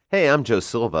Hey, I'm Joe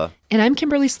Silva. And I'm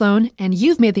Kimberly Sloan, and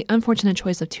you've made the unfortunate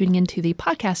choice of tuning into the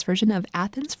podcast version of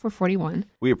Athens 441.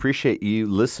 We appreciate you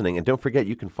listening, and don't forget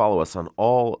you can follow us on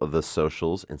all of the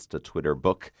socials, Insta, Twitter,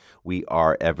 Book. We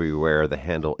are everywhere. The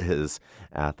handle is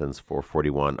Athens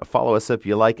 441. Follow us if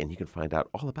you like, and you can find out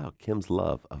all about Kim's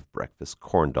love of breakfast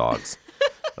corn dogs.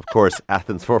 Of course,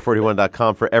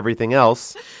 Athens441.com for everything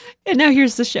else. And now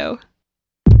here's the show.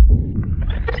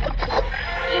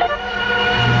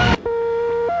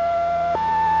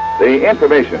 The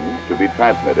information to be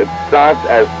transmitted starts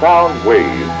as sound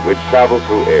waves which travel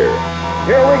through air.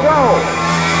 Here we go!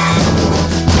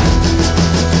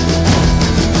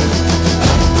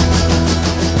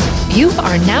 You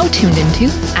are now tuned into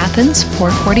Athens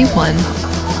 441.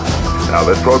 Now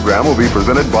this program will be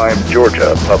presented by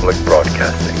Georgia Public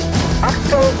Broadcasting.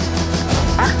 Achtung!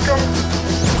 Achtung!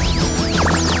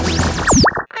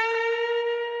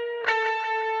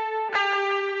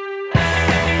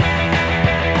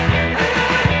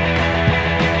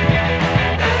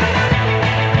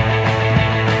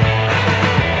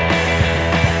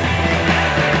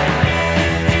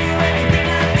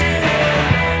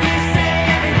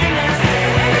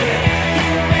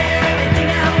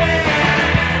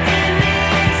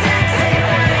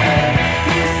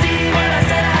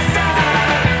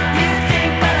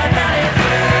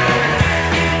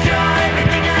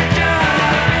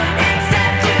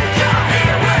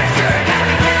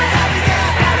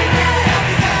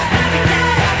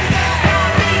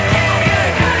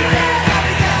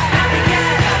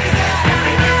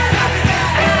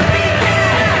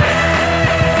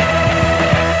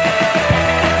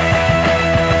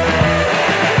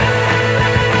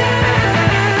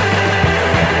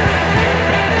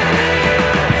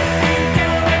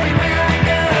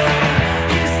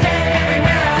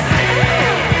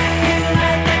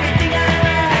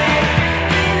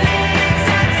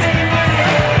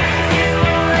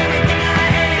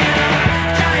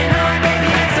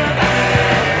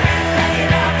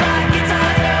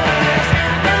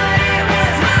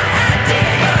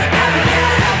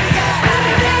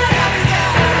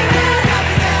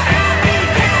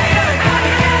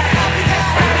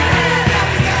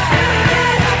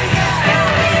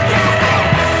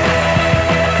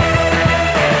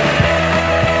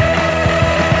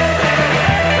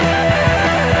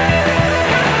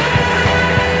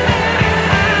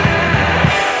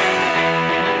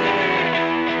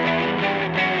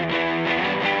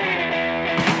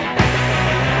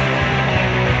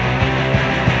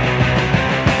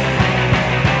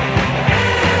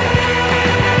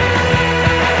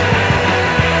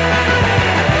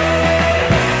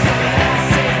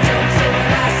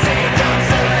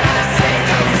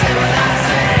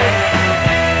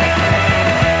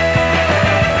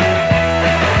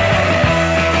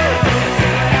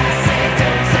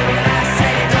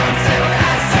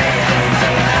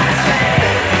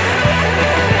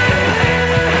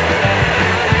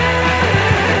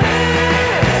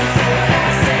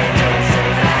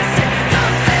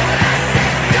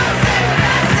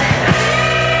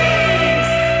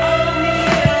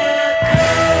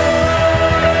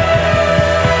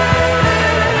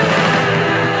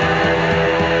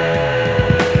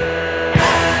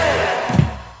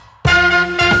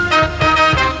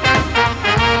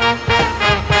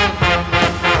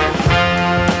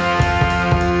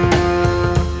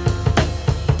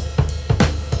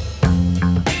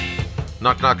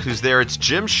 Knock, knock, who's there? It's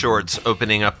Jim Shorts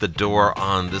opening up the door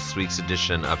on this week's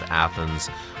edition of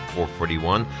Athens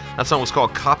 441. That song was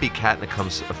called Copycat, and it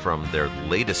comes from their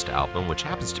latest album, which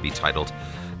happens to be titled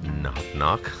Knock,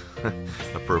 Knock.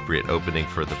 Appropriate opening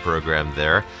for the program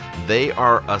there. They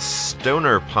are a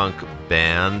stoner punk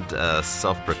band,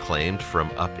 self-proclaimed, from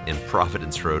up in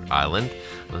Providence, Rhode Island.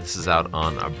 This is out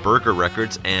on Burger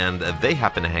Records, and they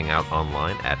happen to hang out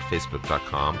online at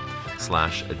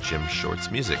facebook.com/Jim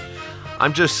Shorts Music.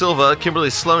 I'm Joe Silva. Kimberly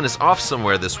Sloan is off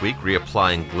somewhere this week,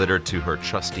 reapplying glitter to her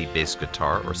trusty bass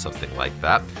guitar or something like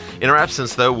that. In her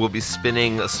absence, though, we'll be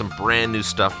spinning some brand new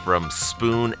stuff from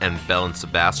Spoon and Belle and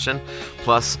Sebastian.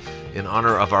 Plus, in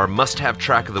honor of our must-have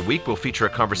track of the week, we'll feature a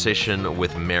conversation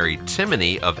with Mary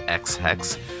Timoney of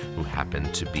X-Hex, who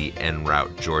happened to be en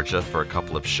route Georgia for a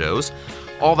couple of shows.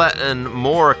 All that and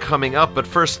more coming up, but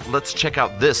first, let's check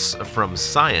out this from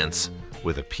Science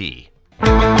with a P.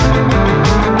 Application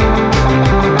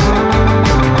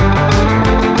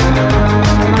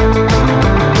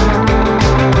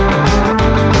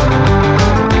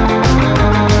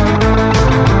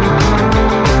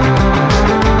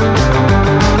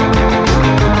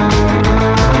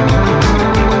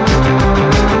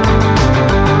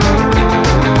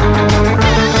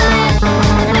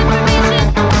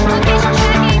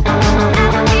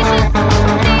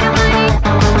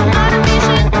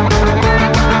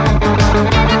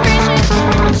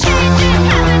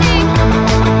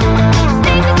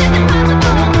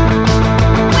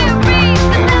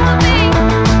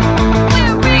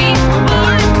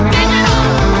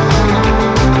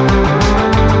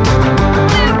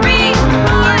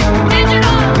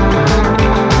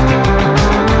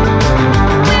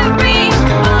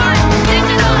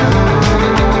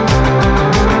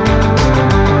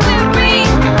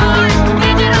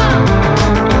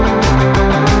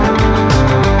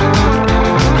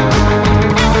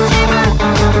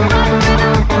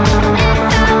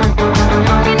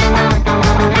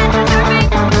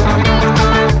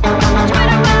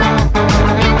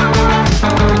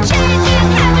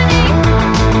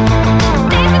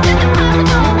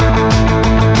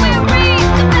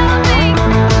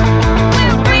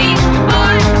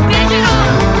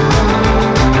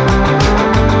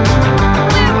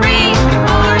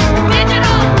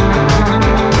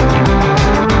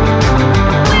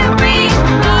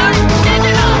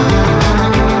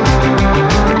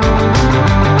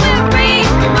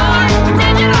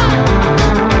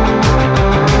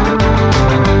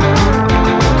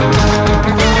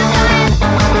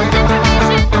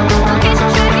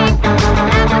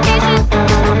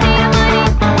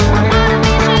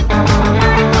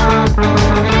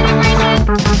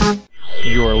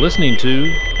listening to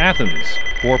Athens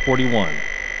 441.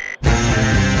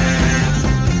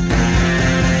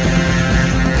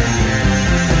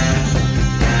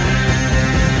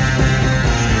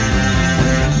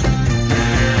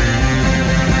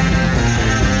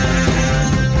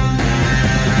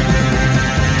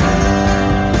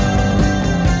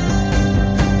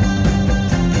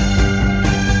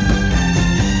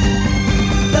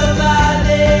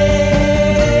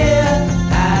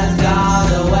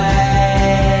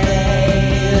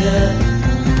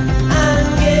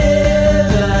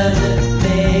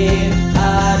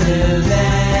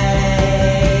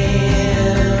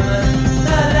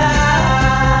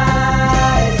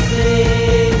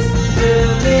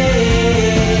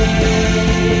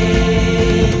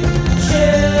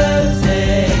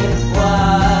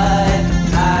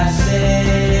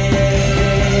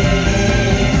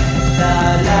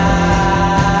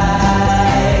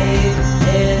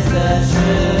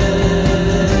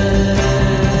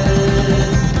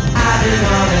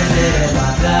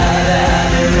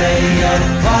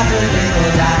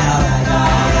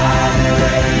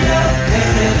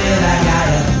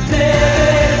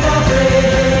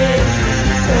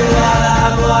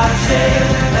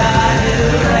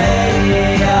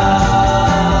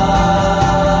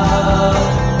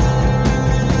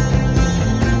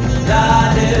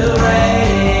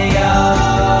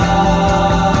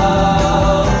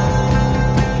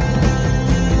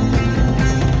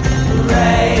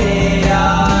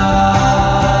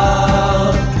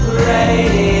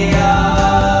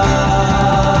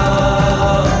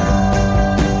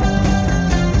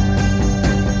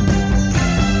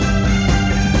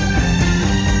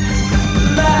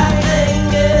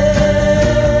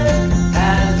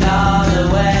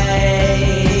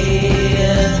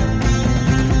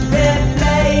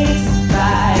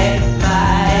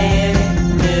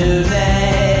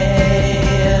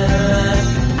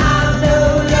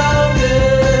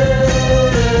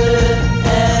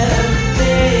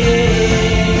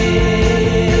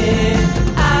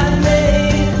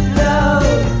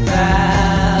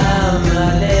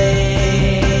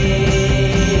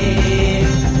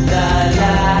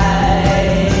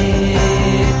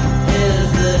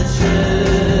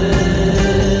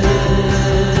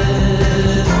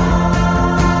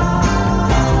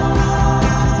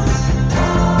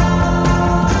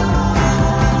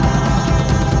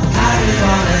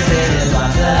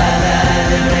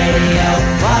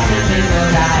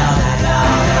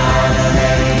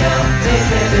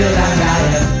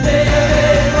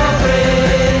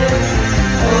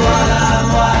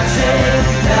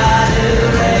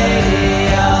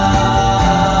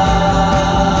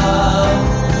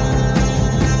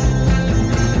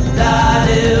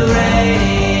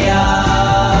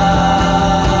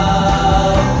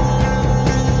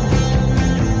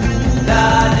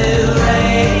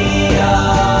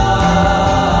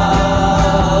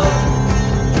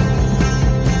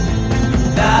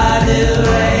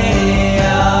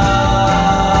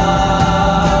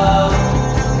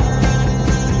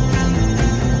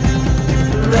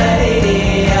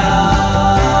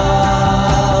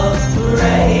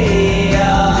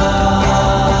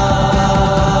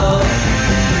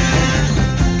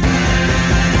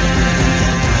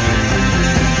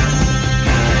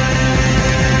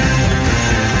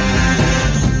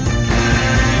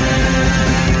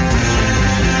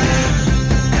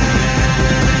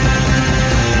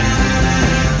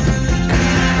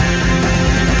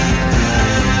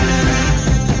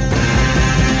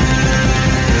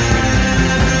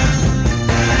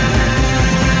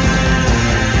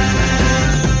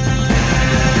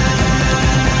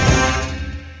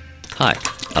 Hi,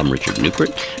 I'm Richard Newport,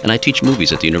 and I teach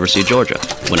movies at the University of Georgia.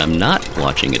 When I'm not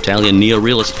watching Italian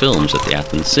neo-realist films at the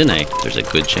Athens Cine, there's a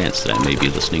good chance that I may be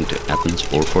listening to Athens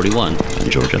 441 on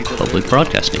Georgia Public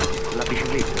Broadcasting.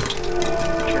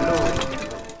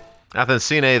 Athens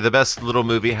Cine, the best little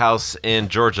movie house in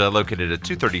Georgia, located at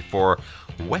 234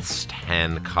 West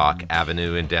Hancock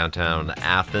Avenue in downtown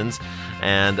Athens.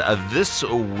 And this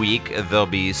week, they'll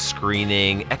be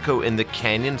screening Echo in the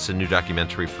Canyon. It's a new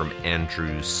documentary from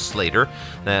Andrew Slater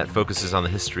that focuses on the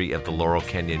history of the Laurel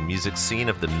Canyon music scene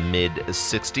of the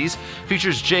mid-'60s.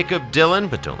 Features Jacob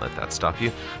Dylan, but don't let that stop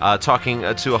you, talking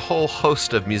to a whole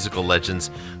host of musical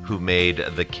legends who made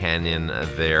the canyon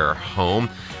their home.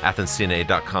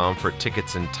 AthensCNA.com for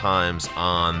tickets and times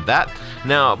on that.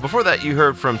 Now, before that, you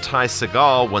heard from Ty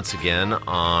Segall once again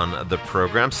on the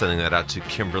program, sending that out to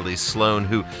Kimberly Sloan,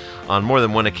 who on more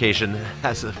than one occasion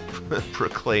has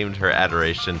proclaimed her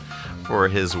adoration for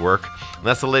his work. And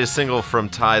that's the latest single from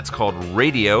Ty. It's called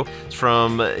Radio. It's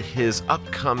from his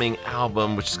upcoming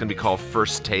album, which is going to be called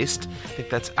First Taste. I think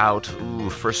that's out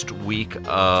first week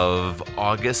of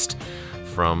August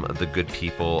from the good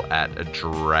people at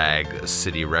Drag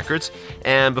City Records.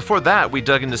 And before that, we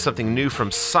dug into something new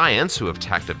from Science, who have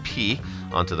tacked a P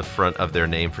onto the front of their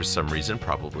name for some reason,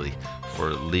 probably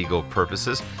for legal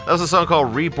purposes. That was a song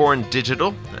called Reborn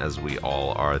Digital, as we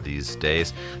all are these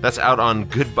days. That's out on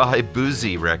Goodbye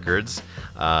Boozy Records,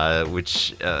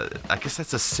 which I guess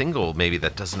that's a single maybe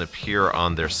that doesn't appear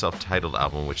on their self-titled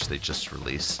album, which they just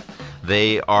released.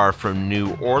 They are from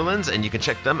New Orleans, and you can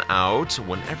check them out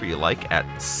whenever you like at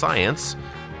Science,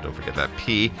 don't forget that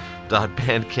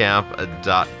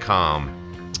p.bandcamp.com.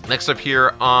 Next up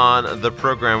here on the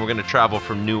program, we're going to travel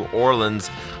from New Orleans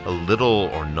a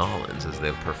little, or Nolans as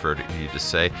they prefer you to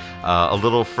say, a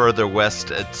little further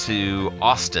west to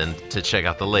Austin to check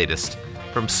out the latest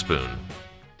from Spoon.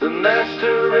 The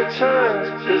master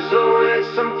returns, there's always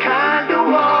some kind of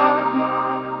war.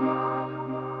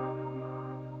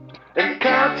 And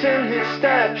counting his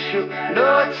steps, you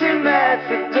know it's him at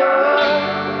the door.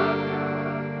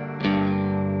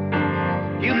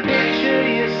 You picture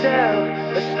yourself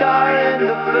a star in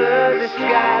the furthest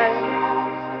sky.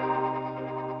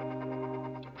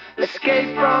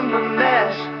 Escape from the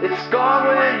mess, it's gone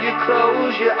when you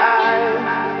close your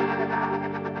eyes.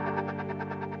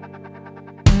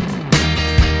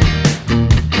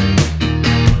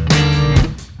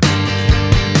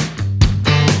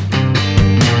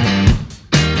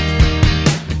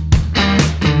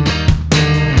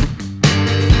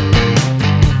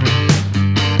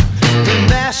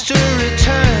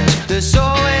 There's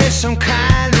always some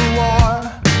kind of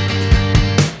war.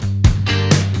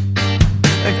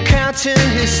 And counting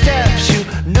his steps, you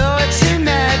know it's him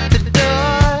at the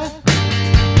door.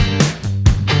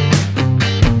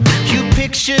 You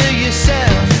picture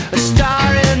yourself a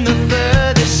star in the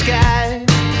furthest sky.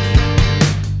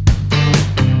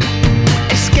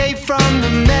 Escape from the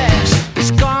mess,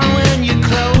 it's gone when you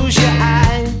close your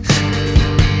eyes.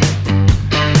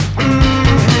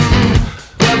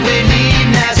 What we need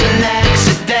now's an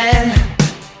accident.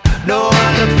 No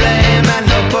one to blame and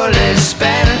no bullet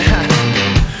spent.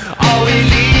 All we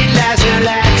need now's an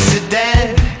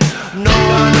accident. No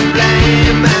one to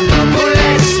blame and no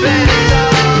bullet spent.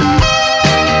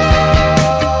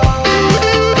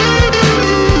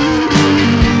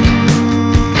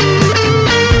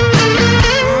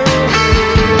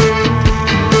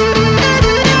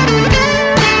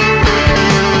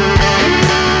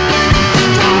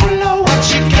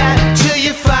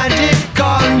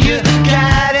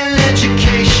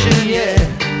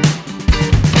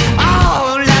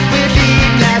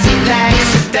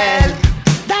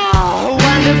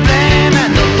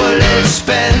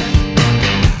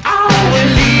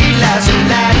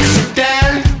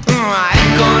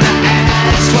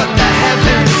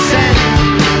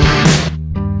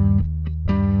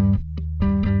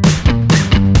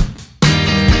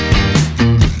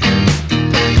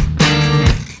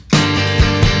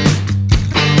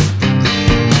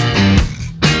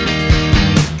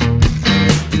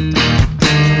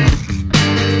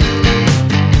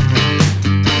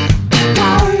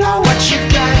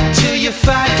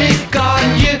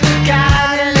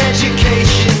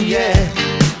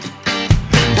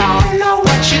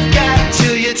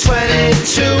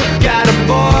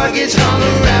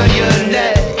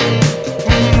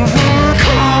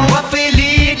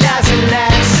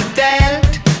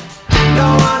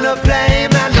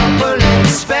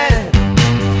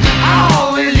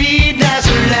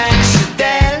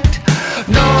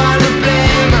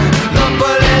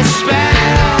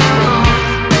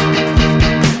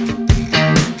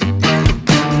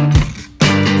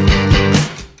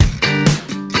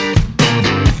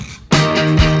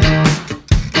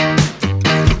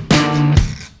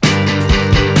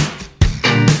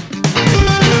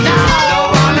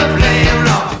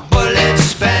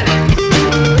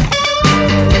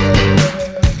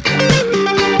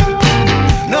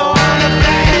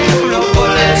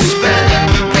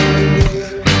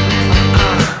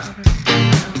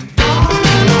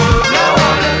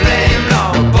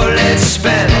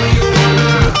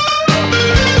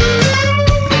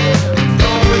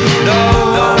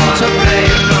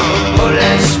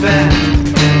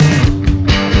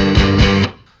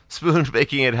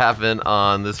 Making it happen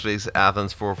on this week's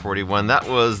Athens 441. That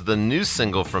was the new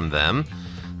single from them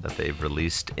that they've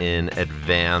released in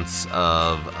advance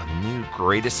of a new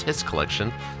greatest hits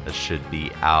collection that should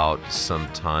be out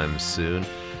sometime soon.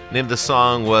 Name of the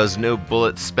song was No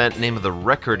Bullet Spent. Name of the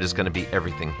record is going to be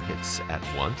Everything Hits at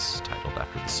Once, titled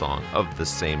after the song of the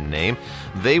same name.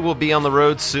 They will be on the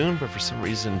road soon, but for some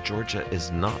reason Georgia is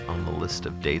not on the list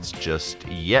of dates just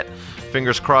yet.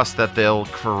 Fingers crossed that they'll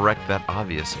correct that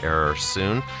obvious error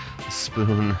soon.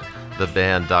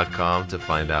 SpoonTheBand.com to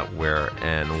find out where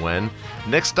and when.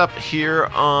 Next up here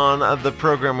on the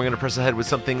program, we're going to press ahead with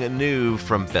something new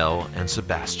from Belle and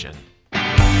Sebastian.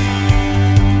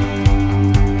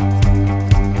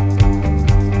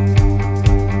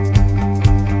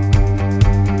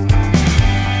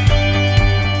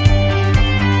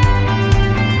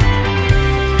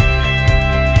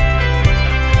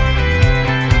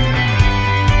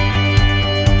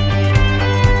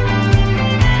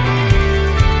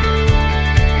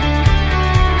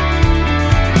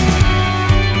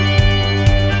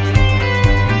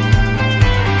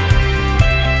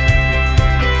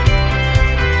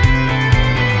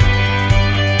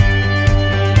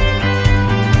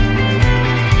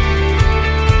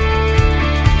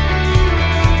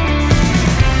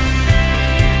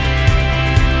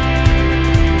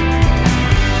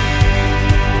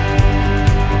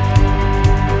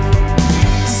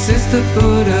 Sister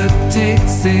Buddha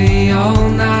takes the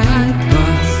all-night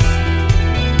bus.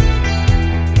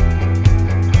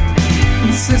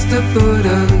 Sister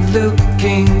Buddha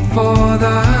looking for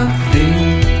the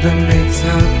thing that makes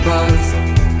her buzz.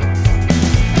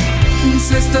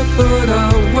 Sister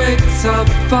Buddha wakes up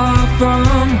far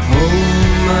from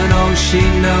home, and all she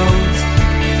knows,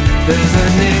 there's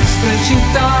an itch that she's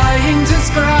dying to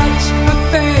scratch. Her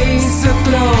face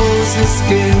aglows, her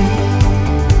skin.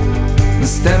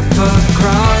 Step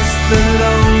across the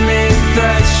lonely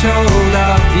threshold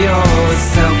of your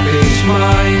selfish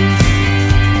mind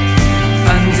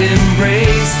and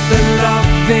embrace the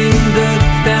loving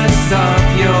goodness of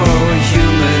your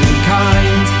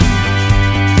humankind.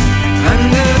 And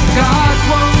if God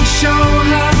won't show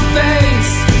her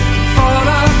face, fall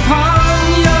upon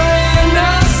your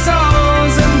inner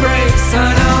soul's embrace,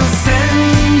 and I'll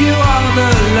send you all the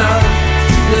love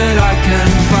that I can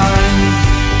find.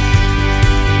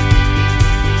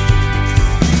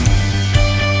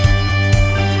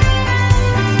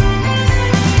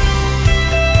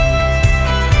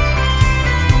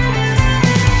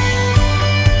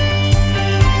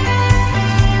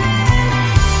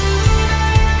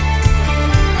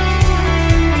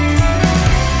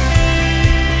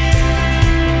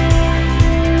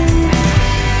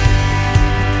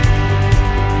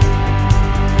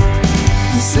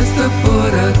 Sister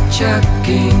Buddha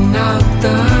checking out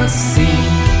the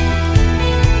scene.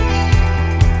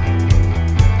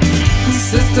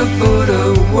 Sister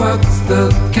Buddha works the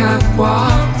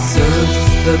catwalk,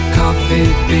 serves the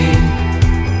coffee bean.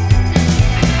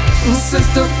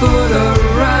 Sister Buddha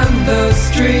ran the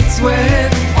streets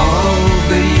with all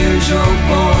the usual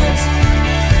boys,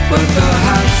 but there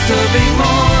has to be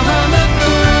more than the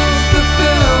thrills, the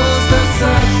bills, the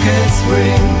circus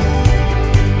ring.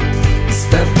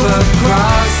 Step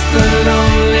across the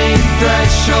lonely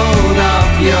threshold of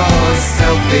your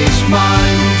selfish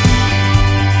mind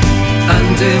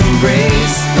and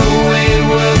embrace the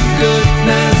wayward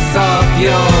goodness of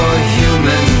your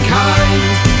humankind.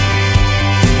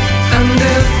 And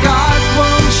if God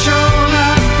won't show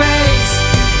her face,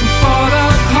 fall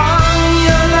upon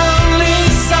your lonely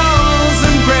soul's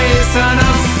embrace, and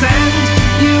I'll send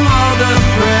you all the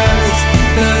prayers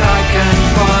that I can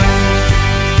find.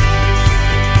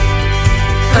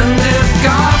 And if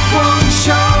God won't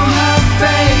show her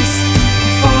face,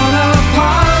 fall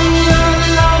upon your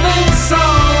loving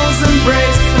soul's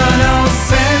embrace, and I'll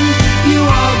send you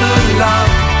all the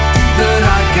love that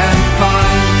I can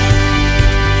find.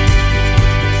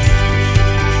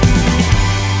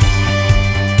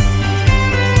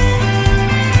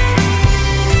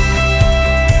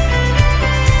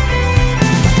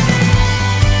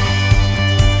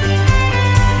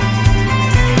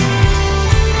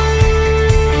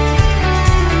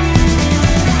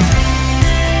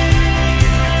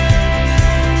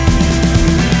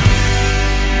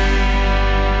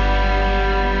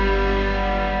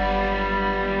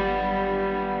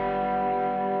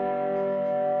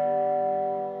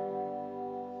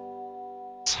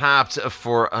 Tapped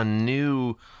for a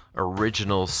new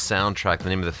original soundtrack. The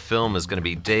name of the film is going to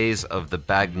be Days of the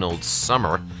Bagnalled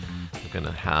Summer. We're going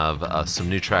to have some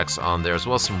new tracks on there, as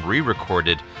well as some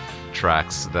re-recorded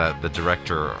tracks that the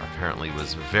director apparently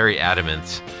was very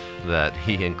adamant that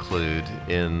he include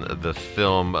in the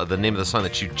film. The name of the song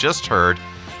that you just heard,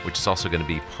 which is also going to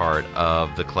be part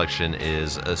of the collection,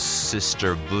 is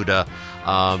Sister Buddha.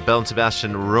 Belle and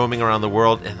Sebastian roaming around the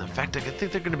world, and in fact, I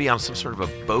think they're going to be on some sort of a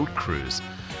boat cruise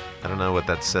I don't know what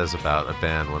that says about a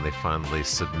band when they finally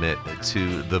submit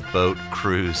to the boat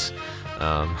cruise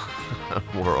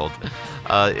world.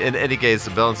 In any case,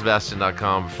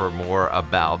 BellandSebastian.com for more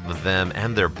about them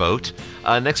and their boat.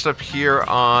 Next up here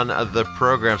on the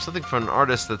program, something from an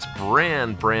artist that's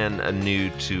brand new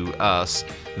to us.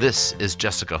 This is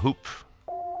Jessica Hoop.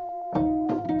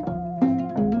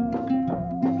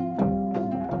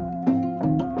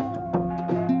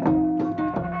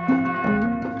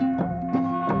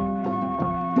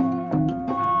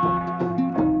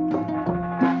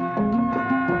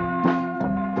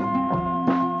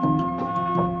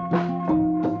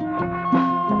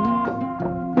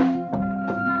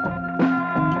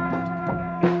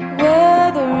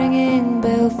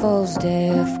 Falls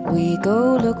deaf, we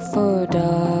go look for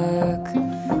dark.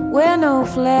 Where no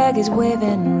flag is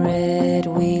waving red,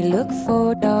 we look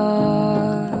for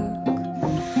dark.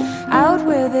 Out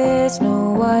where there's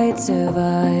no whites of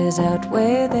eyes, out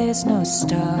where there's no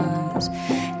stars,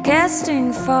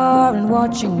 casting far and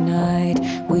watching night,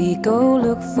 we go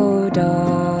look for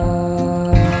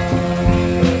dark.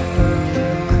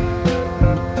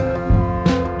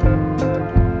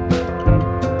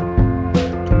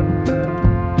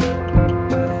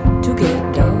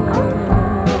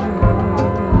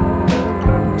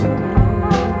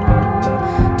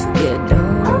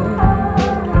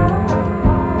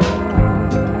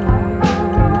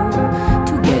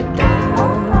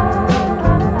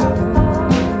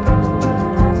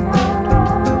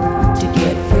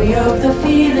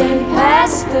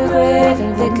 The grave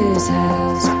and vicar's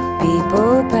house,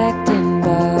 people packed in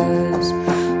bars,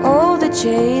 all the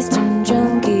chased and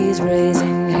junkies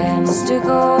raising hands to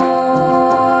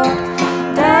God.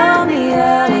 Down the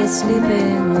alley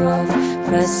sleeping rough,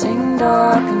 pressing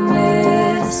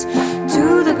darkness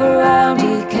to the ground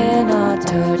he cannot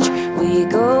touch, we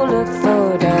go look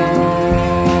for dark.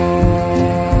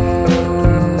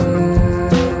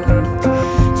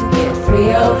 To get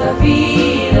free of the feeling,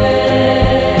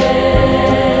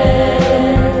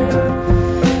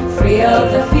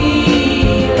 of the feeling,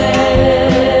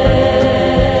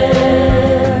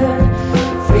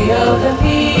 free of the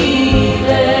feeling,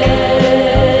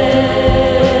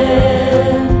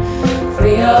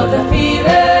 free of the feeling.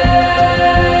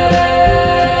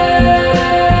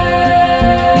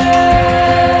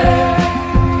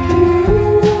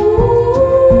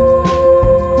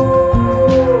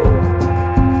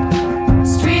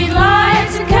 Street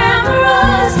lights and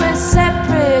cameras, we're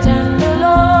separate and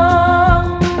alone.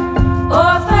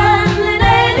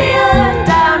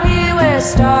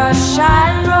 Stars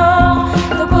shine low.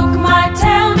 The book might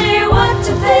tell me what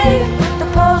to think, but the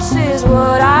pulse is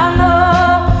what I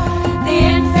know. The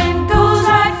infant goes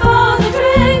right for the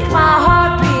drink, my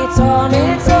heart beats on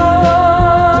its own.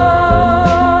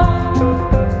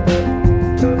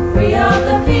 Free of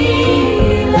the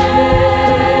feeling,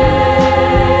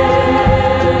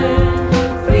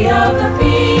 free of the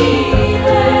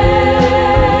feeling,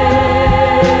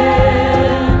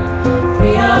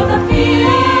 free of the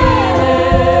feeling.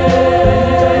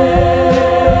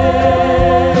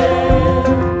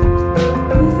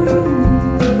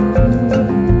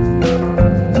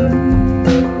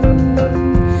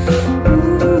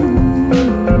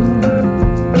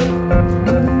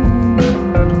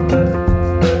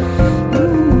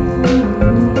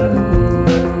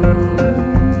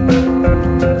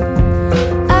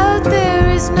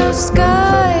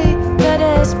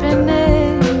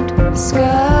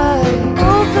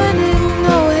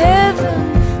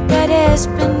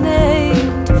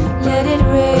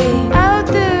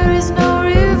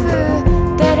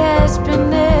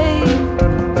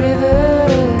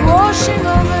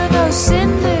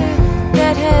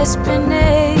 Has been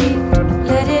named,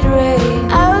 let it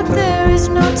rain. Out there is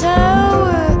no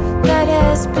tower that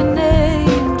has been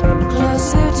named,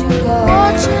 closer to God.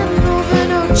 Watching over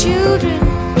no children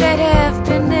that have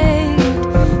been named,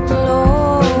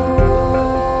 lost.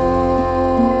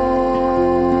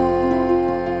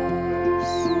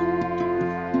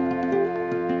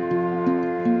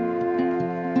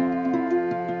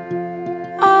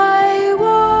 I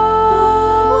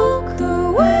walk the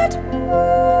wet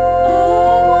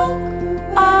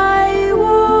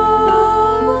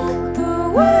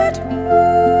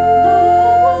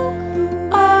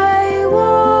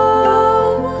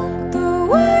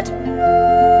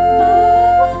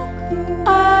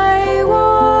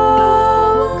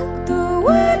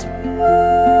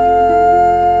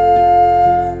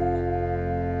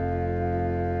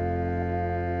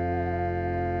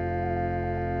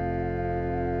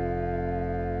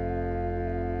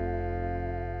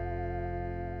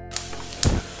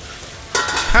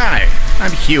Hi,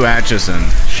 I'm Hugh Atchison,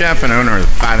 chef and owner of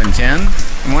 5 and 10,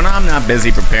 And when I'm not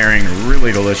busy preparing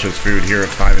really delicious food here at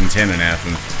 5 and 10 in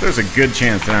Athens, there's a good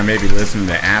chance that I may be listening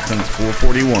to Athens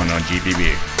 441 on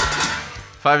GPB.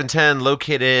 5 and 10,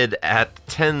 located at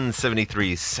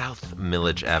 1073 South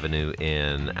Millage Avenue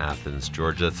in Athens,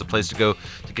 Georgia. It's the place to go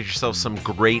to get yourself some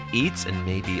great eats and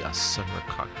maybe a summer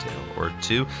cocktail or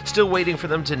two. Still waiting for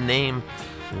them to name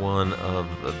one of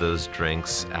those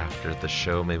drinks after the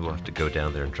show. Maybe we'll have to go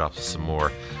down there and drop some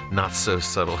more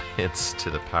not-so-subtle hints to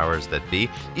the powers that be.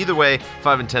 Either way,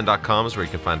 5and10.com is where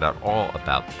you can find out all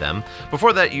about them.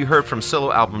 Before that, you heard from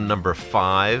solo album number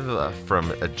 5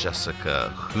 from Jessica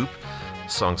Hoop. The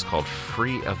song's called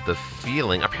Free of the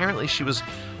Feeling. Apparently, she was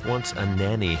once a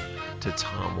nanny to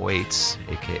Tom Waits,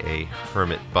 a.k.a.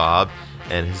 Hermit Bob,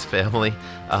 and his family.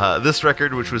 This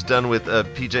record, which was done with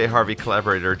PJ Harvey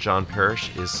collaborator John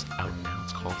Parrish, is out now.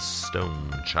 It's called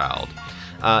Stone Child.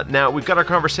 Now, we've got our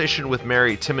conversation with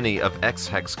Mary Timony of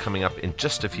Ex-Hex coming up in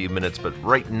just a few minutes, but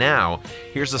right now,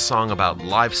 here's a song about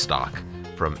livestock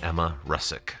from Emma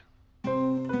Russick.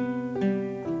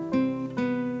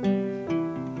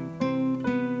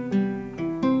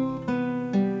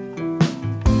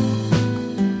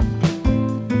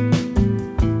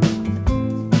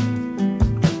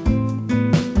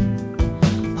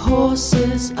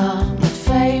 Horses are my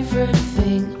favorite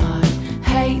thing. I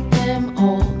hate them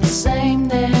all the same.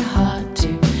 They're hard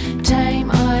to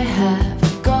tame. I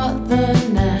have got the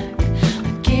knack.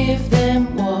 I give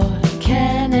them what I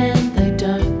can and they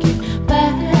don't give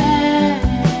back.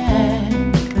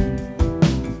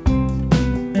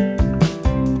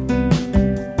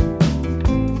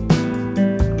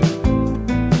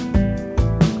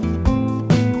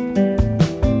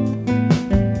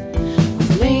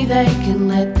 With me they can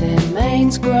let their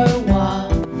manes grow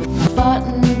wild with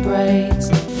button braids,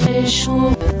 the fish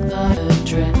will cover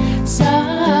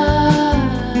dressage.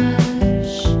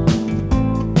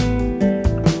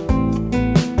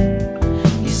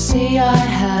 You see, I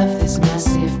have this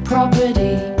massive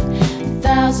property,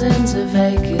 thousands of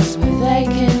acres where they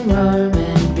can roam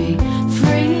and be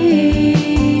free.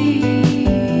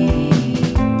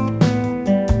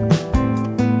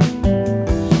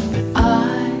 But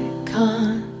I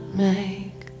can't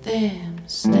make them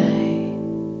stay.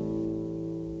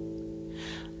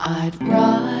 I'd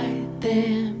ride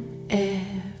them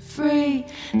every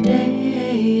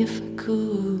day if I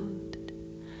could,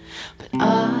 but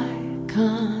I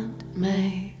can't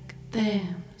make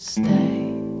them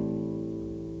stay.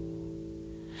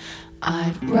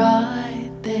 I'd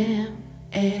ride them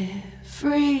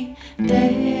every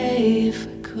day if I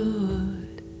could.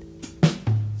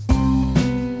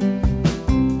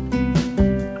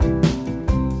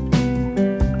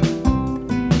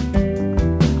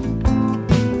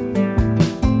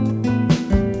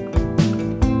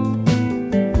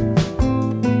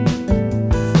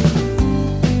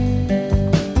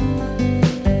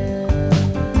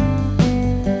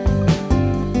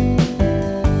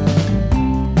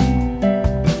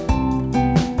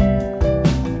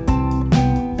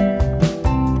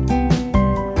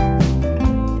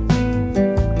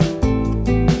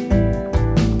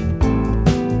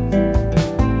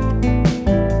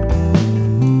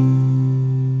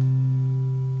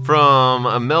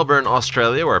 Melbourne,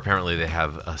 Australia, where apparently they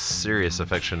have a serious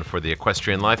affection for the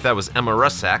equestrian life. That was Emma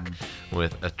Russick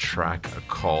with a track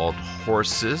called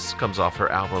Horses. Comes off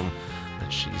her album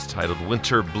that she's titled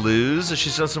Winter Blues.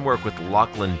 She's done some work with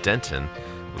Lachlan Denton,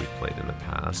 who we've played in the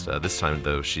past. This time,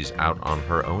 though, she's out on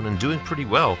her own and doing pretty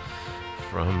well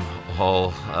from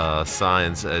all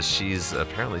signs. She's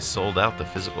apparently sold out the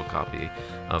physical copy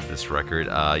of this record.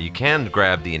 You can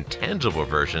grab the intangible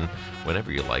version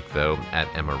whenever you like, though, at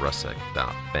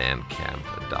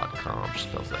emmarussick.bandcamp.com. She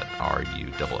spells that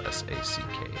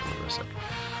R-U-S-S-A-C-K, Emma Russick.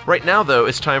 Right now, though,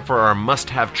 it's time for our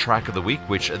must-have track of the week,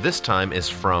 which this time is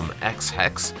from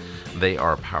Ex-Hex. They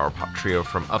are a power pop trio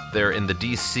from up there in the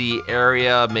D.C.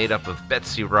 area, made up of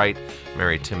Betsy Wright,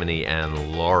 Mary Timony,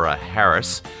 and Laura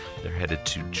Harris. They're headed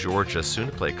to Georgia soon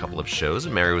to play a couple of shows,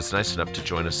 and Mary was nice enough to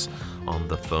join us on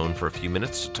the phone for a few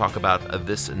minutes to talk about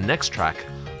this next track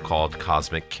called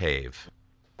Cosmic Cave.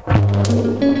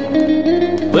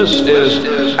 This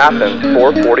is Athens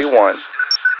 441.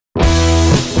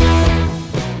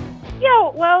 Yeah,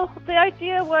 well, the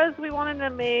idea was we wanted to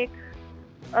make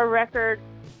a record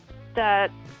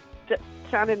that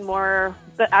sounded more,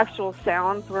 the actual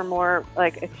sounds were more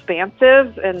like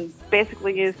expansive and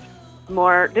basically used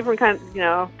more different kinds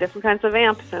of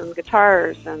amps and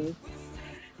guitars, and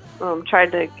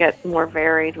tried to get more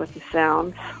varied with the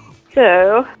sounds.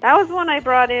 So that was one I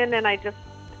brought in, and I just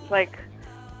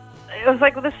it was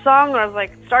like this song where I was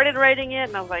like, started writing it,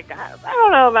 and I was like, I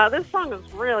don't know about this song.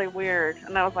 Is really weird,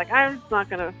 and I was like, I'm just not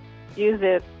gonna use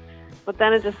it. But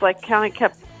then it just like kind of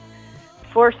kept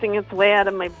forcing its way out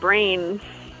of my brain,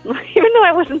 even though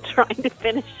I wasn't trying to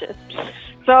finish it.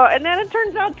 So, and then it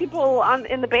turns out people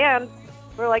in the band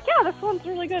were like, yeah, this one's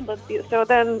really good. Let's do it. So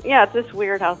then, yeah, it's just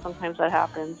weird how sometimes that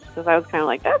happens, because I was kind of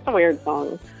like, that's a weird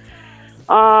song.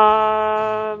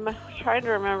 Trying to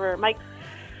remember.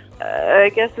 I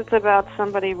guess it's about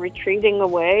somebody retreating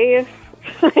away.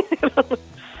 I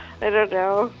don't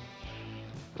know.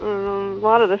 A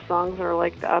lot of the songs are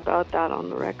like about that on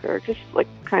the record. Just like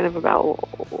kind of about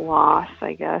loss,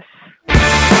 I guess. We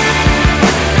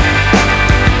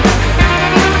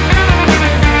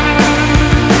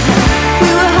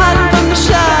were hiding from the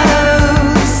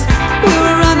shadows. We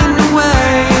were running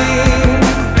away.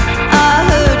 I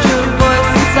heard your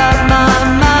voice inside my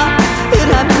mind. It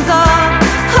happens all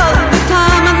the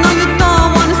time. I know you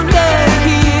don't want to stay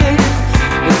here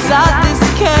inside this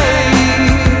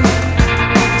cave,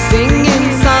 singing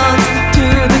songs to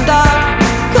the dark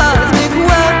cosmic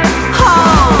web.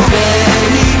 Oh,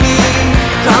 baby,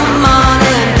 come on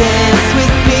and dance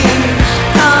with me.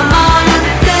 Come on and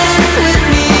dance with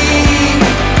me.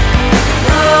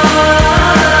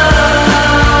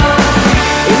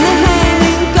 In the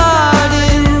hanging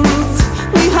gardens,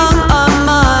 we hung our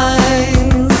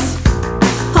minds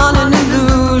on an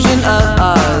illusion of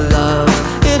our love.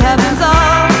 It happens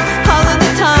all of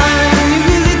the time. You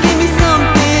really give me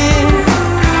something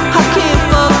I can't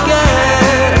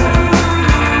forget.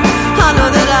 I know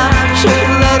that I should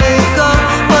let it go,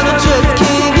 but I just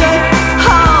can't yet.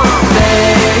 Oh,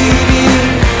 baby,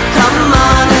 come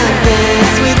on and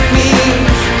dance with me.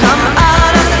 Come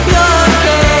out of your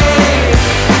cave.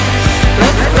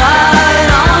 Let's ride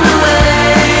on away.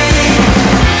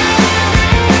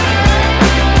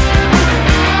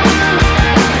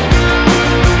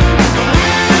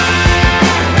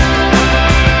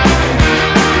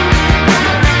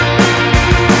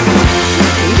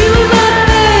 You were my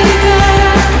baby,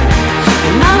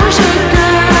 and I was your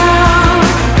girl.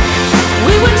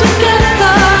 We were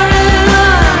together in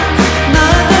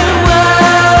another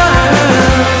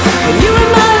world. You were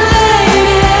my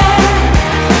lady,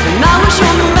 and I was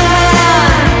your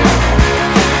man.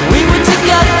 We were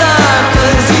together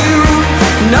 'cause you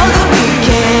know that we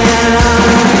can.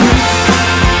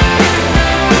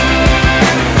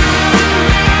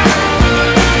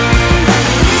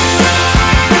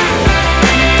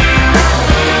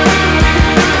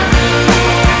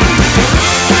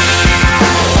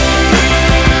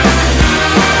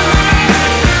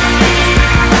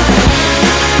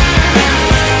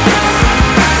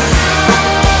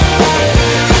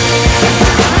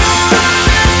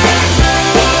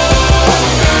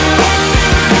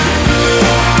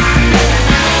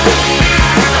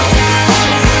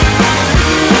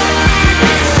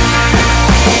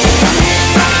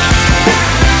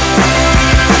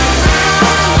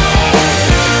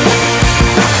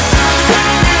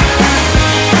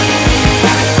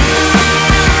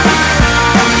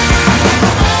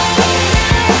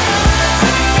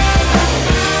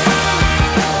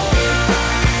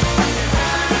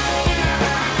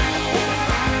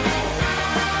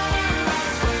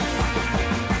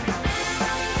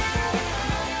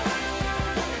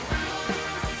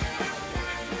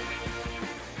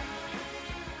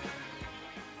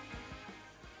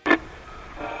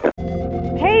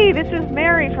 Hey, this is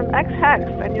Mary from X Hex,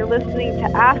 and you're listening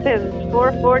to Athens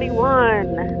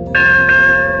 441.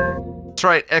 That's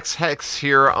right, X-Hex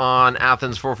here on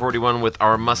Athens 441 with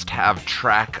our must-have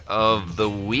track of the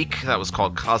week. That was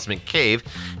called Cosmic Cave,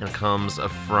 and it comes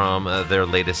from their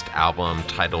latest album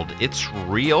titled It's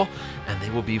Real, and they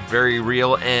will be very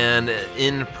real and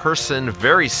in person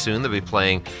very soon. They'll be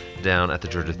playing down at the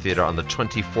Georgia Theater on the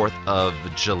 24th of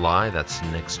July. That's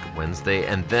next Wednesday.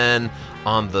 And then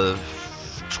on the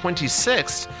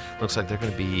 26th, looks like they're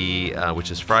going to be,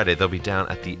 which is Friday, they'll be down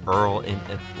at the Earl in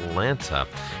Atlanta.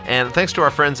 And thanks to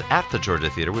our friends at the Georgia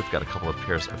Theater, we've got a couple of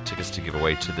pairs of tickets to give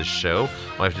away to the show.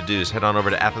 All you have to do is head on over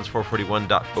to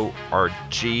athens441.org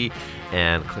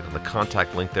and click on the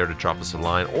contact link there to drop us a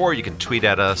line, or you can tweet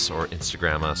at us or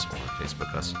Instagram us or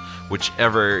Facebook us,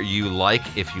 whichever you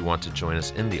like, if you want to join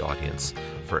us in the audience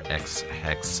for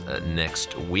X-Hex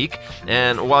next week.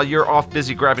 And while you're off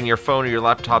busy grabbing your phone or your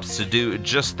laptops to do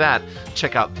just that,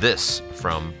 check out this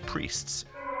from Priests.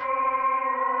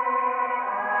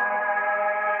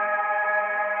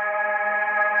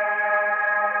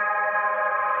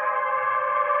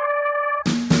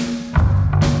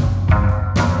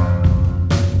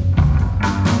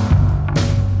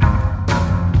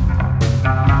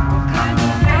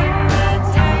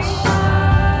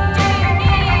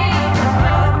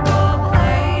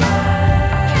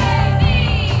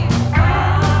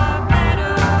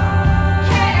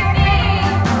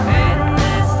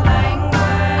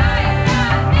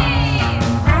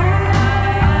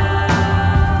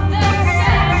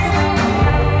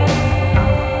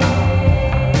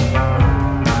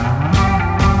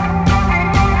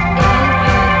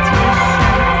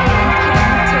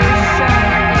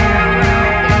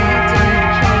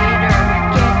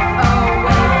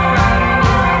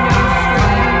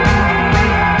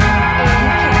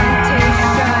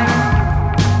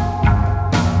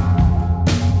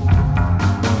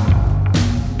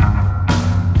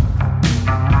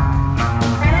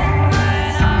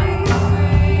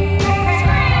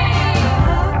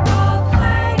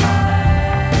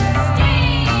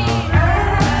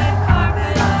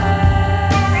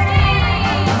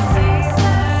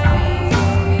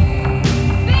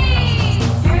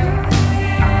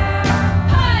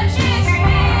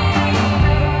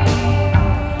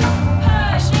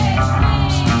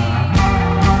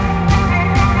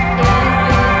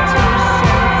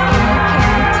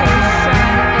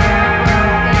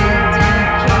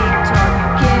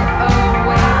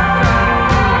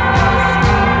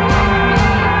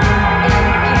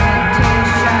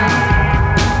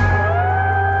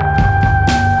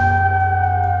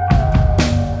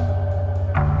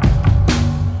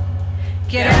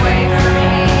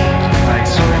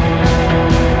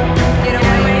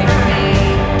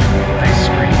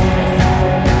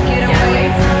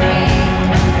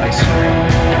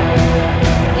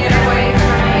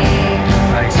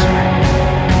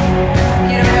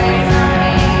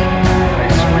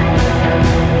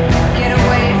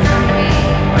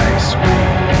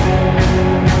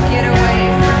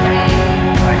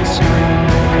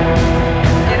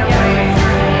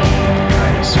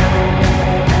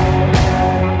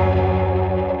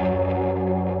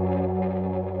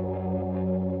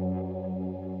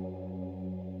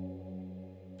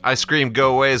 Ice cream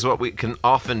go away is what we can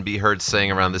often be heard saying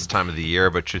around this time of the year,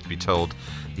 but truth be told,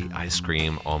 the ice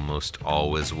cream almost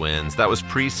always wins. That was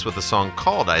Priests with a song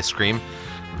called Ice Cream.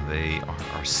 They are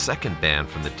our second band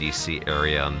from the DC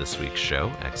area on this week's show,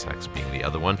 XX being the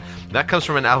other one. That comes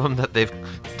from an album that they've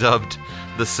dubbed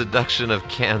The Seduction of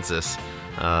Kansas.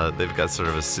 They've got sort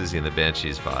of a Susie and the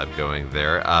Banshees vibe going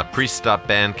there.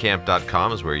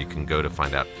 Priest.bandcamp.com is where you can go to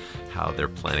find out how they're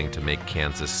planning to make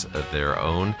Kansas their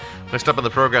own. Next up on the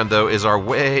program, though, is our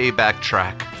way back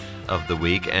track of the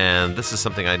week, and this is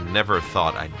something I never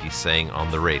thought I'd be saying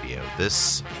on the radio.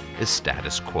 This is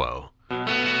Status Quo.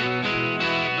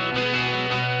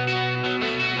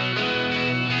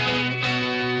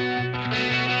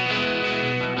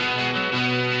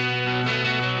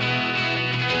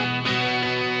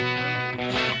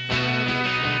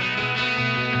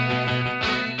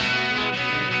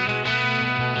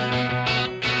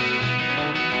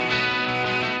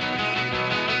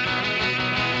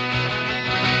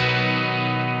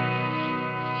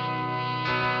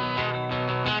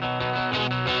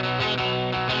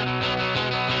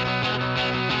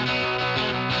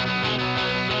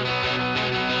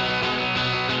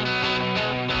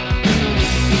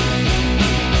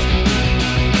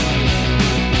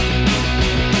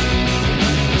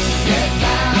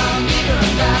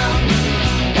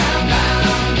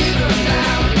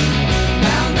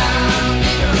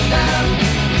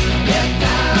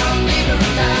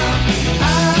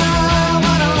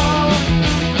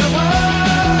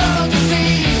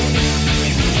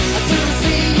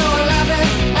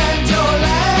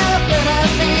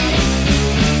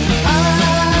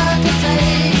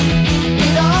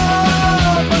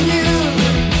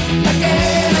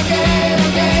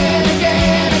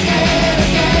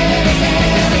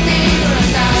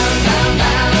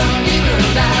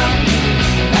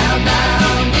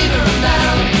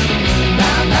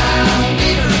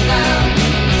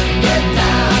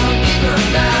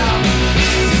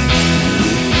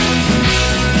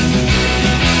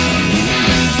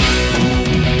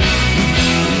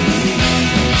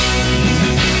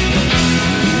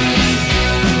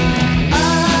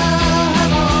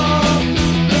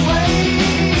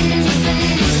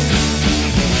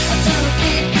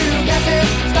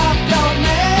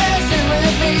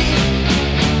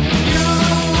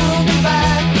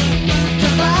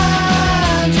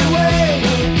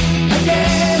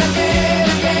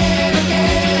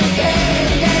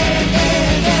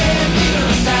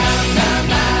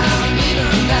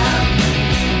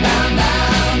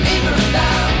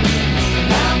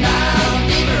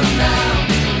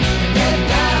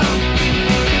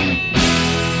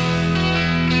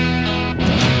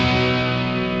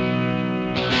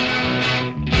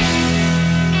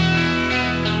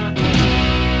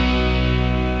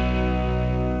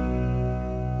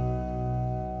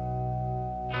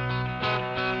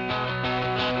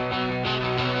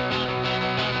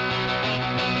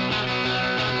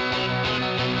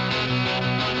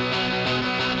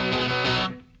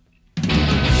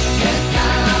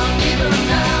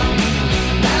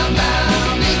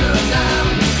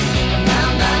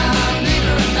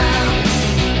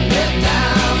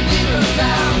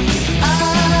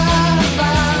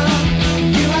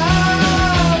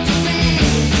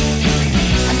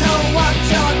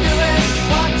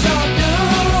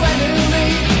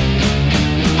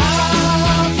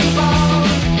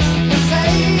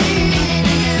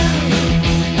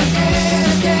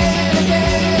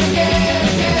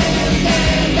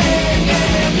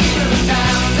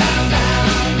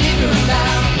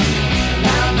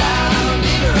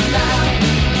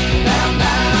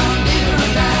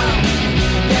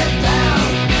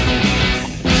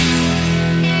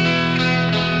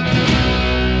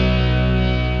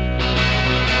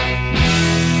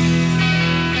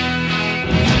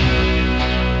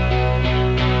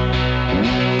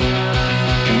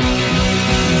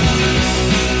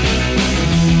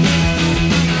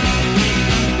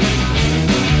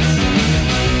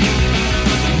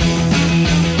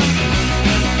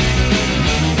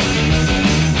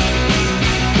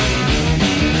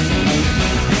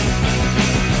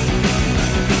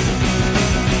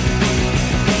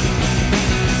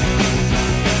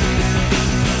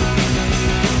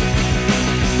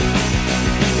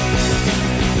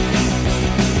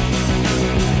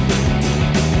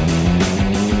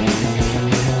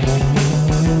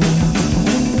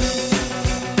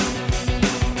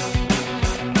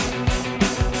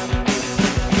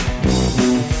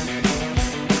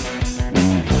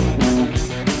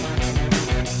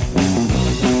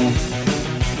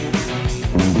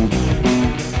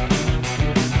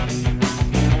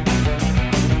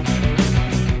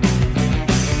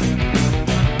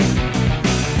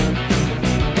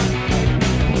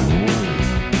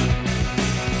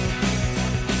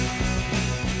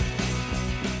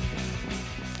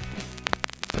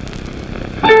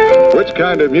 Which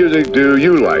kind of music do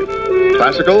you like?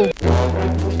 Classical?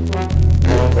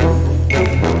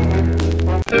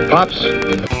 Pops?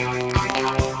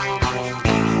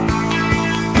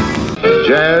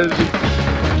 Jazz?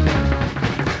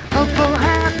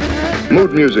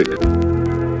 Mood music?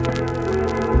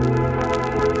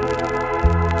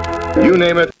 You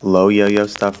name it. Low Yo-Yo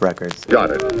Stuff Records.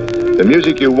 Got it. The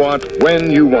music you want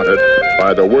when you want it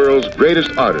by the world's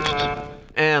greatest artists.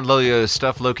 And Low-Yo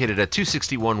Stuff, located at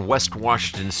 261 West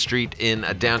Washington Street in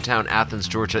downtown Athens,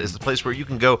 Georgia, is the place where you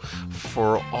can go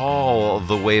for all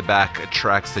the way back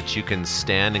tracks that you can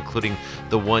stand, including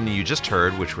the one you just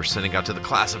heard, which we're sending out to the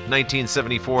class of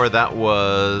 1974. That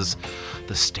was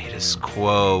the Status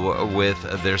Quo with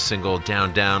their single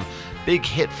Down Down. Big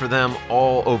hit for them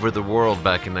all over the world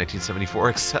back in 1974,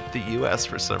 except the U.S.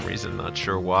 for some reason, not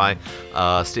sure why.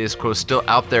 Status Quo is still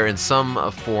out there in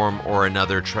some form or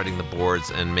another, treading the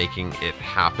boards and making it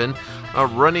happen.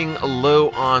 Running low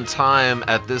on time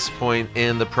at this point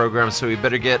in the program, so we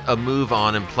better get a move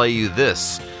on and play you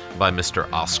this by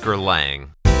Mr. Oscar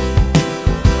Lang.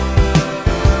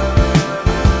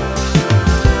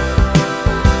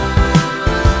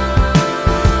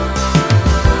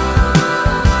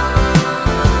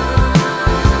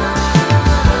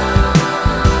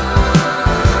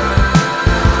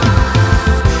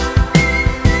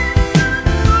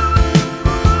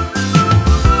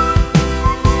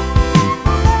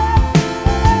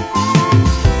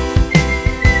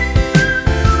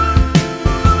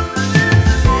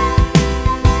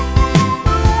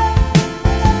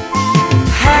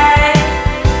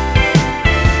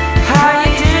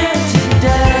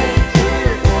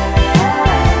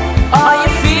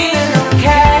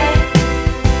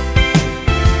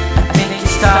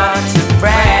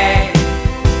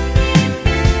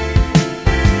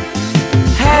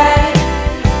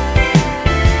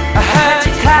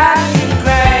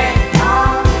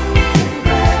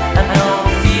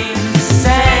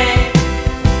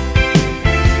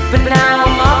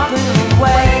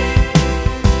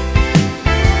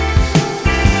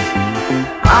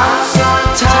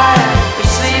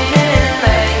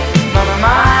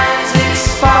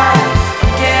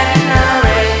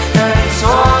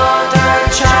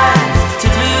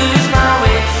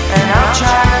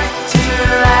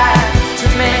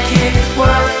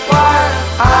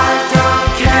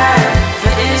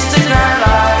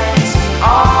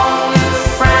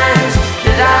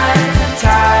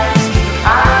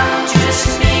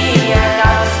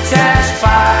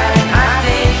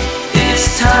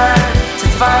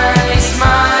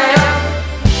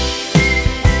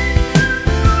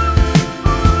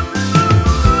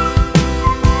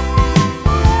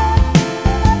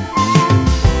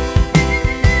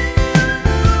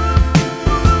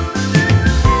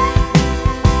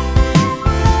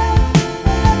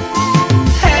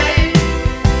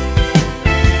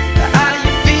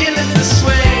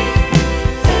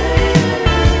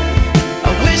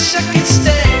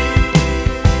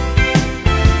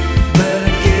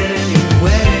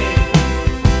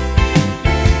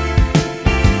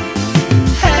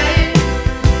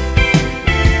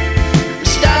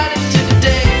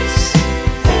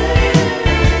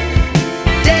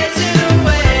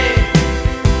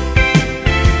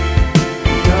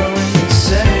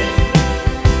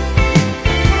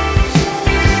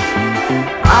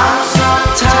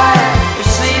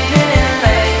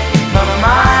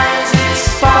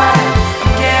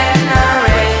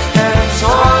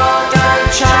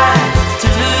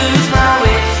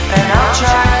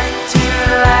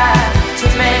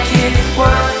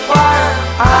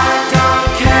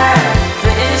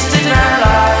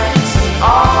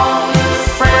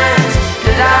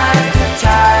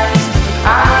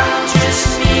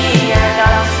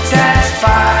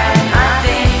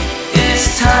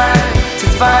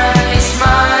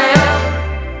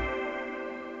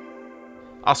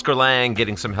 Oscar Lang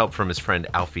getting some help from his friend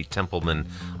Alfie Templeman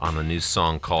on a new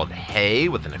song called Hey,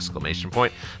 with an exclamation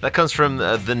point. That comes from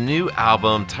the new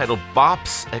album titled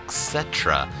Bops,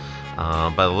 Etc.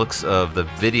 By the looks of the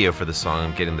video for the song,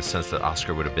 I'm getting the sense that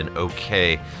Oscar would have been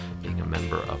okay being a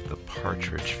member of the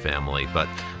Partridge Family, but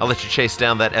I'll let you chase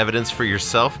down that evidence for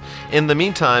yourself. In the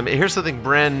meantime, here's something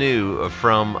brand new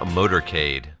from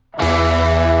Motorcade.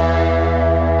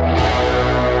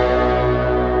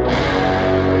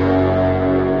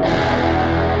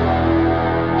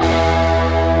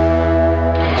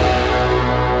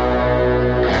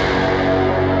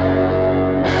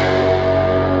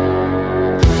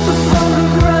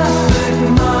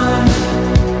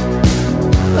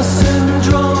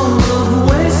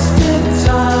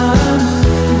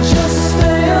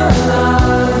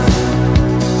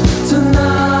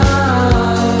 Tonight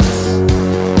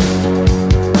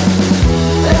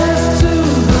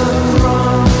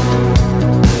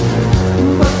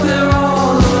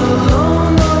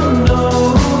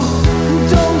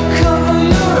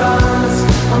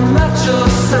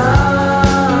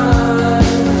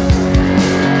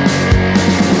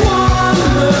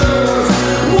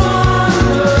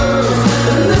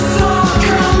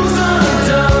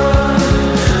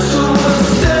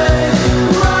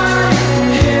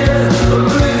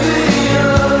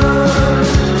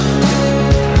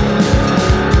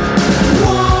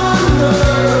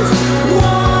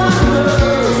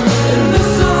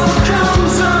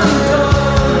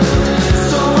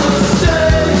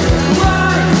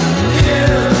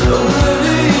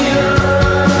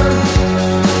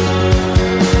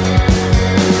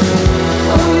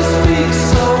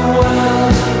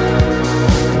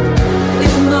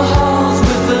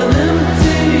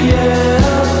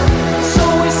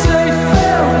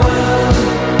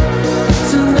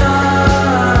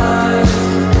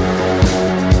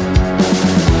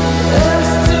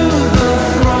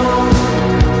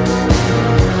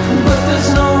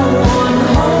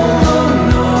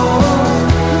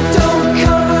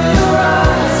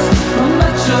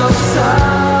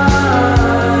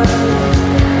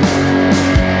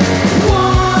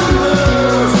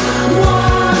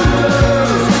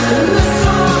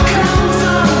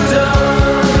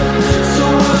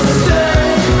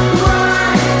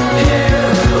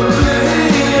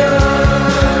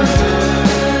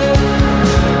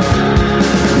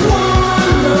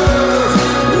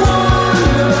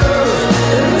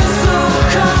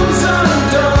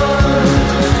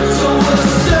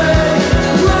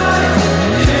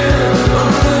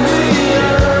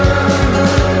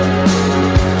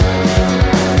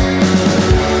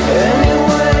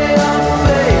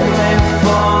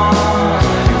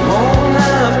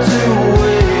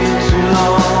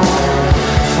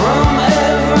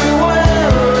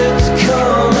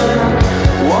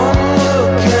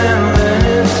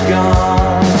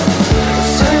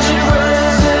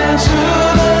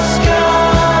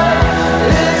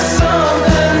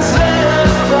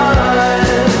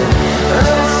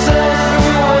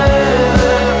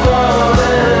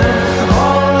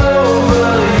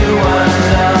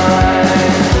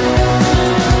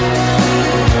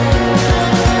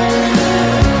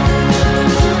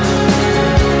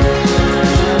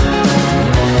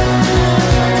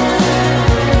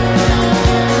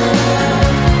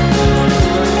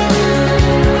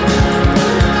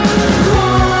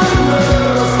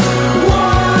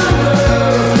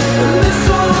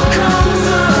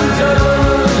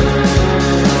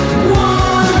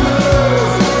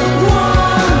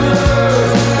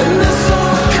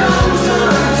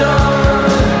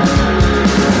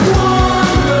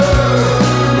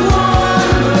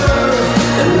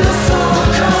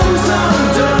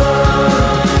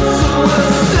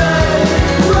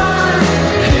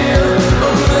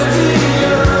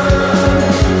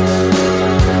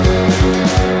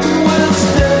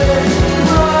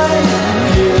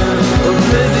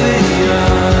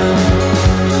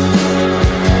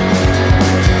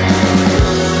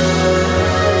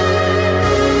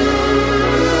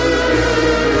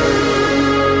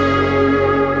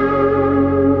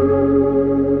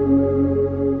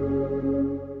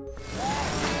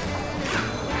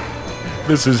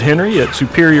This is Henry at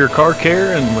Superior Car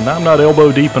Care, and when I'm not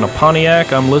elbow deep in a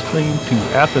Pontiac, I'm listening to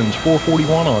Athens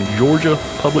 441 on Georgia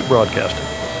Public Broadcasting.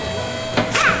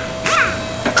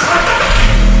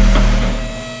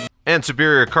 And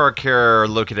Superior Car Care,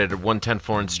 located at 110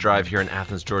 Florence Drive here in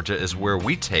Athens, Georgia, is where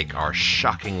we take our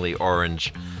shockingly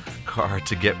orange car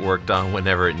to get work done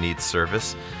whenever it needs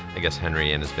service. I guess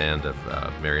Henry and his band of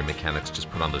merry mechanics just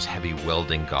put on those heavy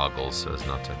welding goggles so as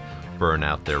not to burn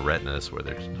out their retinas when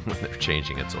they're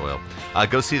changing its oil.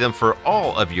 Go see them for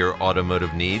all of your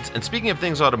automotive needs. And speaking of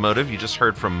things automotive, you just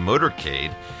heard from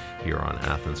Motorcade here on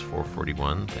Athens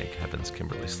 441. Thank heavens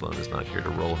Kimberly Sloan is not here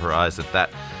to roll her eyes at that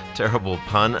terrible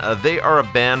pun. They are a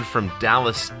band from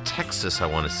Dallas, Texas, I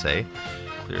want to say.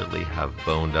 Clearly have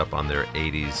boned up on their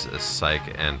 80s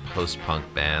psych and post-punk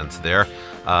bands there.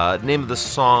 Name of the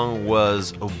song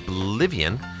was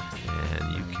Oblivion,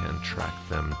 and you can track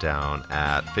them down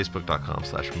at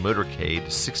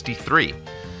facebook.com/motorcade63.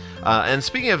 And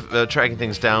speaking of tracking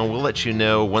things down, we'll let you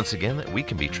know once again that we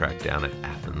can be tracked down at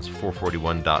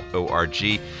athens441.org.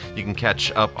 You can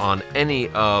catch up on any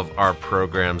of our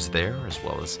programs there, as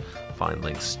well as find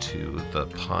links to the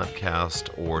podcast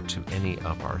or to any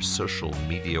of our social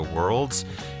media worlds,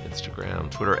 Instagram,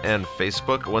 Twitter, and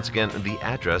Facebook. Once again, the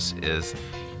address is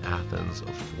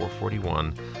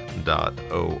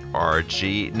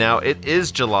athens441.org. Now, it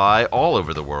is July all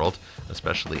over the world,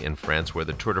 especially in France, where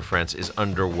the Tour de France is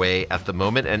underway at the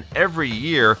moment, and every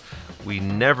year we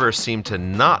never seem to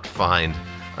not find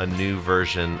a new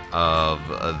version of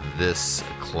this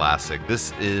classic.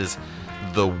 This is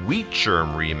the Wheat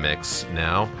Germ remix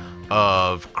now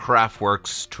of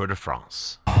Kraftwerk's Tour de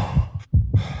France.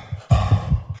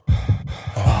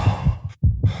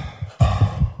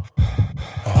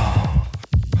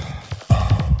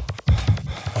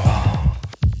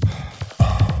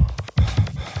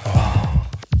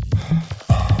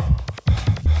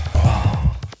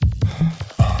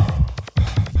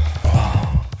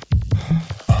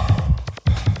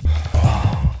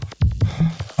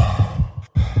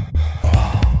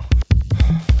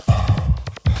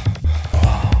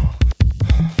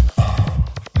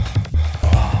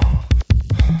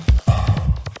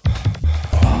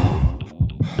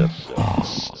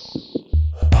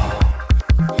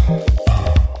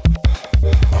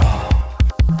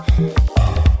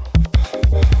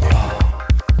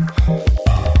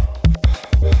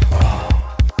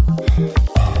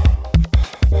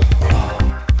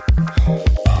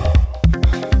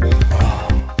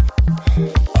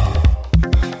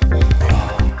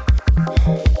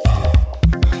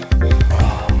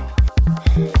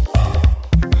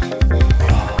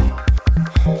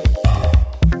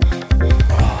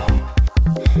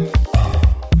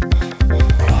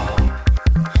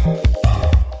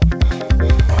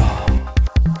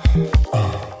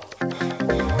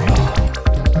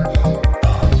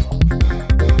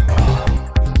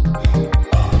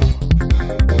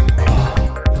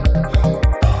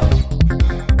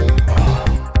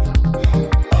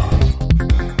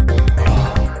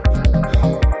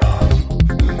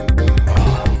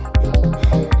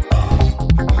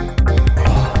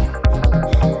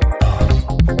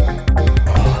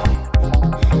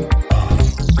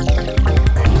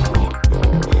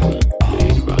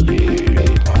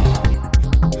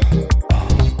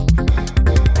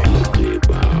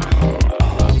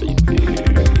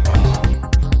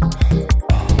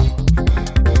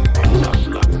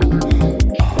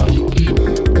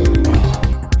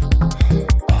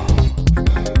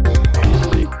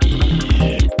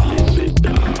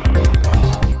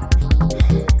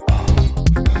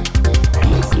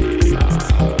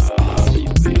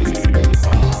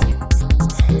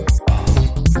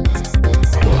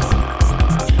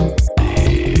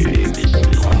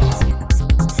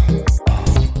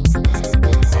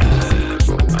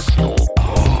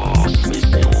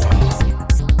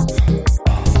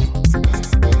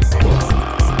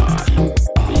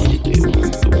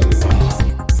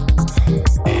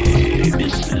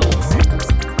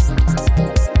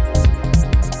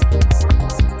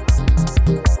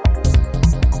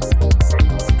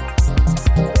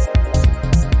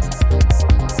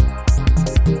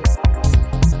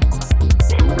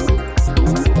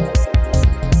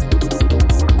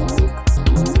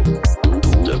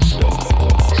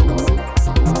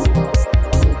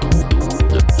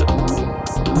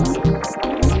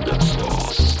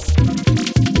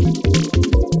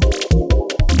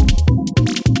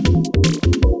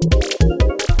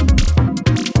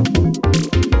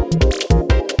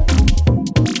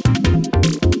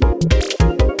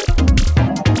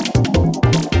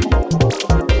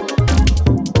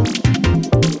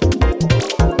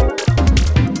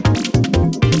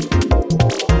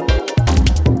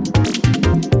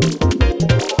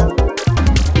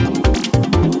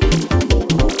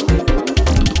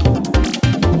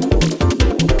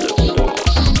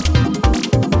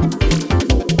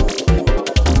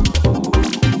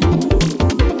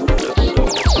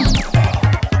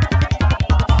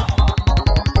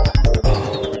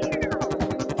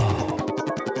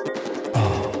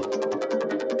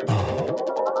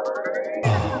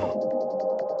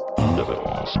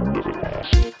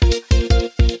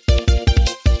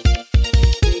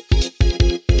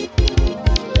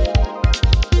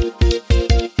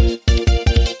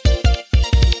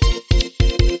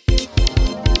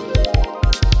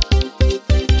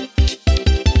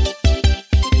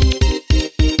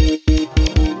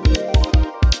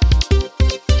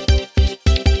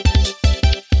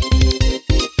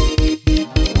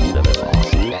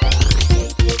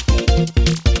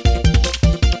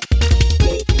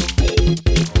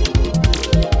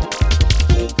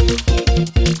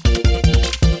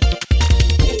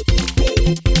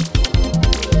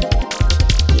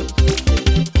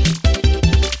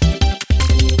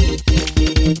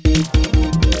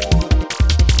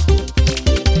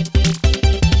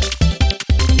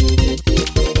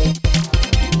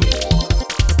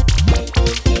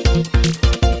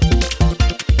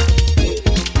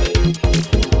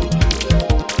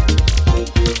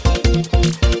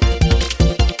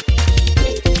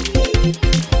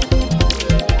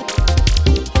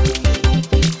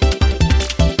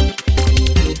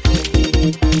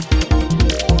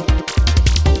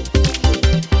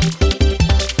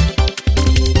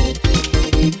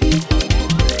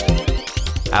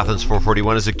 Athens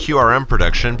 441 is a QRM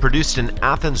production produced in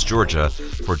Athens, Georgia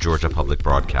for Georgia Public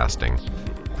Broadcasting.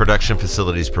 Production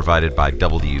facilities provided by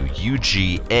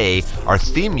WUGA. Our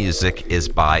theme music is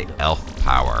by Elf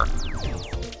Power.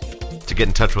 To get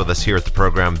in touch with us here at the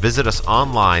program, visit us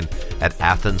online at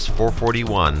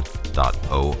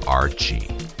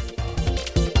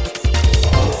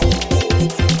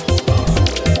athens441.org.